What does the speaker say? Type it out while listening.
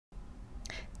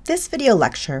This video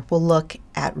lecture will look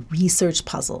at research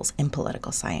puzzles in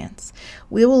political science.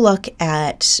 We will look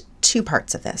at two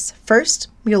parts of this. First,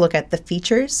 we'll look at the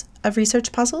features of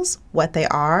research puzzles, what they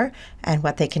are and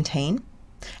what they contain.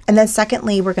 And then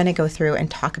secondly, we're going to go through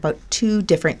and talk about two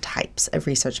different types of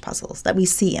research puzzles that we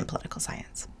see in political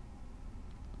science.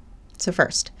 So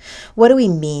first, what do we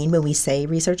mean when we say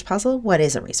research puzzle? What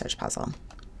is a research puzzle?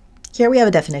 Here we have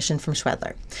a definition from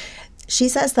Schwedler. She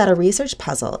says that a research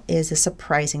puzzle is a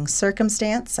surprising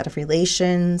circumstance, set of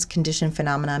relations, condition,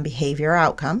 phenomenon, behavior, or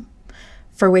outcome,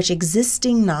 for which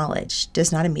existing knowledge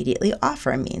does not immediately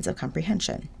offer a means of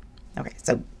comprehension. Okay,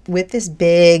 so with this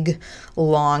big,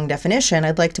 long definition,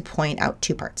 I'd like to point out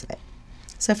two parts of it.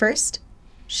 So first,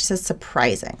 she says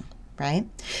surprising, right?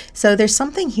 So there's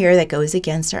something here that goes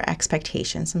against our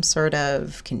expectations, some sort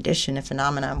of condition, a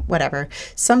phenomenon, whatever,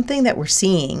 something that we're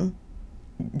seeing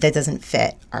that doesn't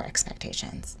fit our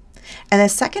expectations. And the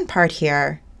second part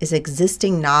here is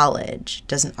existing knowledge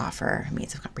doesn't offer a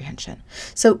means of comprehension.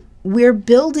 So we're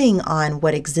building on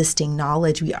what existing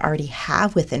knowledge we already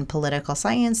have within political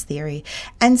science theory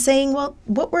and saying, well,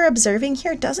 what we're observing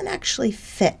here doesn't actually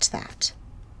fit that.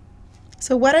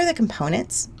 So what are the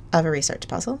components of a research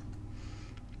puzzle?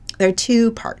 There are two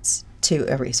parts to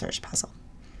a research puzzle.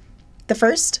 The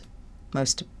first,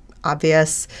 most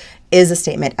obvious, is a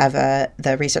statement of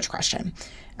the research question.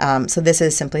 So this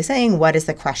is simply saying, what is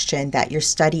the question that your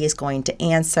study is going to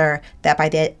answer, that by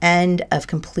the end of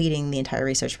completing the entire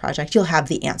research project, you'll have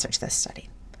the answer to this study.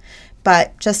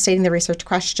 But just stating the research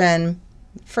question,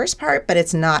 first part, but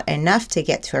it's not enough to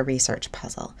get to a research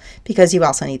puzzle because you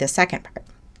also need the second part.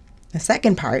 The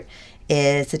second part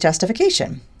is the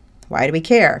justification. Why do we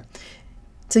care?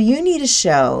 So you need to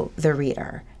show the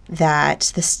reader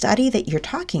that the study that you're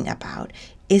talking about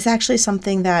is actually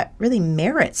something that really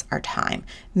merits our time,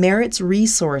 merits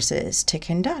resources to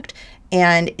conduct,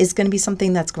 and is going to be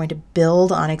something that's going to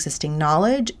build on existing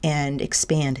knowledge and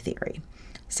expand theory.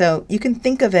 So you can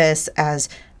think of this as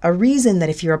a reason that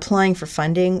if you're applying for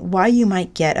funding, why you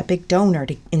might get a big donor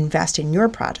to invest in your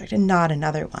project and not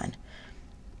another one.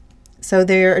 So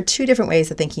there are two different ways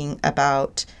of thinking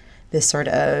about this sort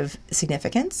of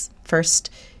significance. First,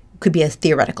 could be a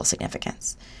theoretical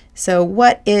significance. So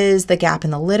what is the gap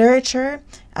in the literature?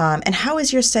 And how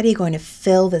is your study going to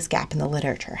fill this gap in the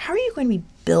literature? How are you going to be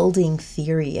building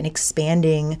theory and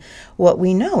expanding what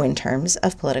we know in terms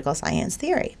of political science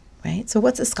theory, right? So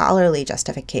what's a scholarly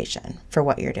justification for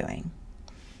what you're doing?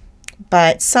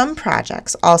 But some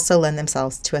projects also lend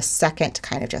themselves to a second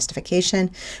kind of justification,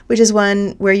 which is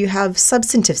one where you have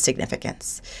substantive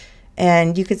significance.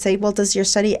 And you could say, well, does your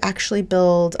study actually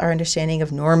build our understanding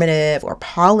of normative or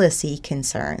policy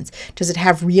concerns? Does it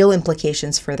have real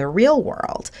implications for the real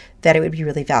world that it would be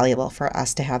really valuable for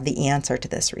us to have the answer to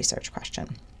this research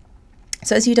question?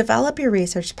 So as you develop your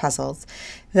research puzzles,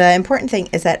 the important thing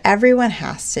is that everyone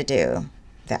has to do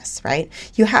this, right?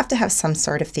 You have to have some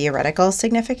sort of theoretical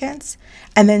significance,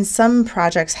 and then some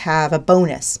projects have a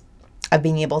bonus of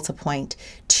being able to point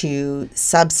to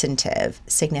substantive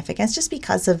significance just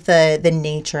because of the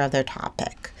nature of their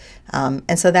topic.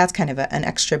 And so that's kind of an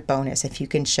extra bonus if you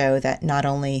can show that not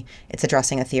only it's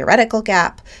addressing a theoretical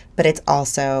gap, but it's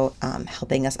also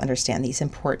helping us understand these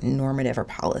important normative or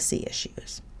policy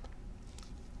issues.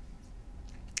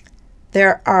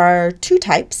 There are two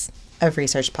types of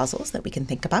research puzzles that we can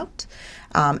think about.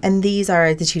 And these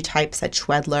are the two types that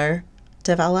Schwedler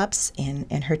develops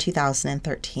in her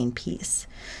 2013 piece.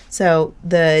 So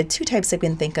the two types that we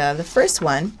can think of, the first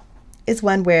one is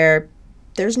one where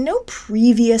there's no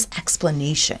previous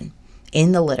explanation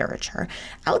in the literature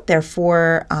out there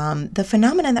for the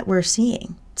phenomenon that we're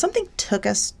seeing. Something took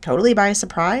us totally by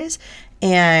surprise,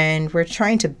 and we're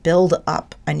trying to build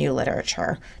up a new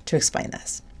literature to explain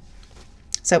this.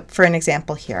 So for an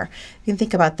example here, you can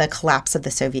think about the collapse of the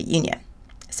Soviet Union.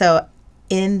 So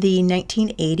in the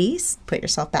 1980s, put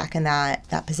yourself back in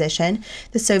that position,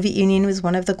 the Soviet Union was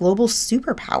one of the global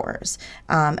superpowers.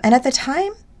 And at the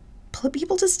time,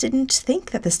 people just didn't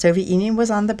think that the Soviet Union was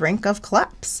on the brink of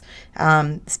collapse.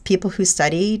 People who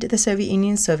studied the Soviet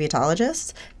Union,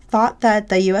 Sovietologists, thought that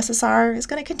the USSR is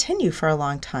going to continue for a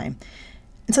long time.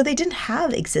 And so they didn't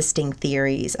have existing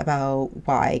theories about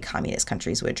why communist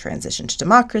countries would transition to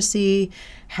democracy,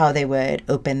 how they would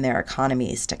open their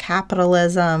economies to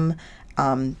capitalism.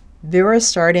 They were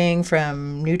starting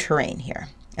from new terrain here.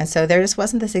 And so there just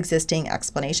wasn't this existing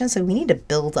explanation. So we need to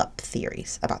build up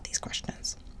theories about these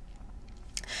questions.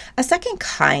 A second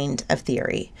kind of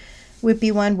theory would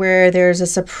be one where there's a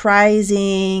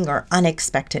surprising or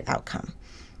unexpected outcome.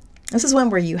 This is one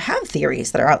where you have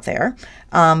theories that are out there,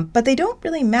 but they don't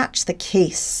really match the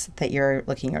case that you're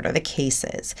looking at or the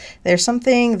cases. There's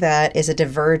something that is a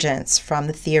divergence from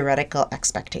the theoretical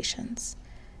expectations.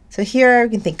 So here you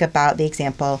can think about the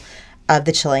example of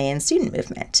the Chilean student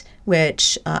movement,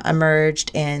 which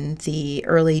emerged in the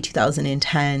early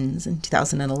 2010s and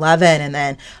 2011 and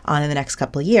then on in the next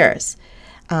couple of years.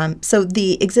 So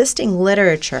the existing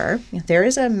literature, there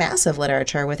is a massive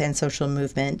literature within social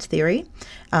movement theory,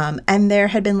 and there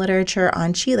had been literature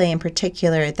on Chile in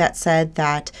particular that said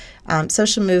that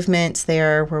social movements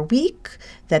there were weak,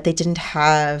 that they didn't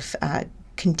have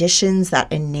conditions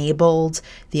that enabled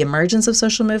the emergence of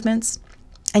social movements.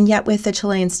 And yet with the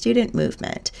Chilean student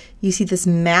movement, you see this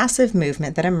massive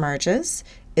movement that emerges,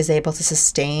 is able to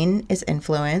sustain its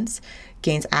influence,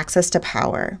 gains access to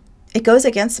power. It goes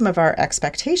against some of our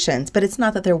expectations, but it's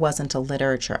not that there wasn't a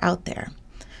literature out there.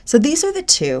 So these are the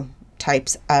two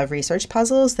types of research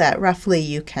puzzles that roughly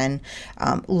you can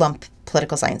lump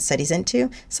political science studies into.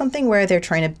 Something where they're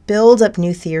trying to build up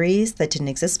new theories that didn't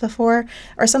exist before,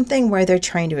 or something where they're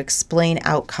trying to explain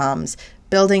outcomes,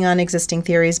 building on existing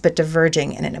theories, but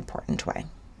diverging in an important way.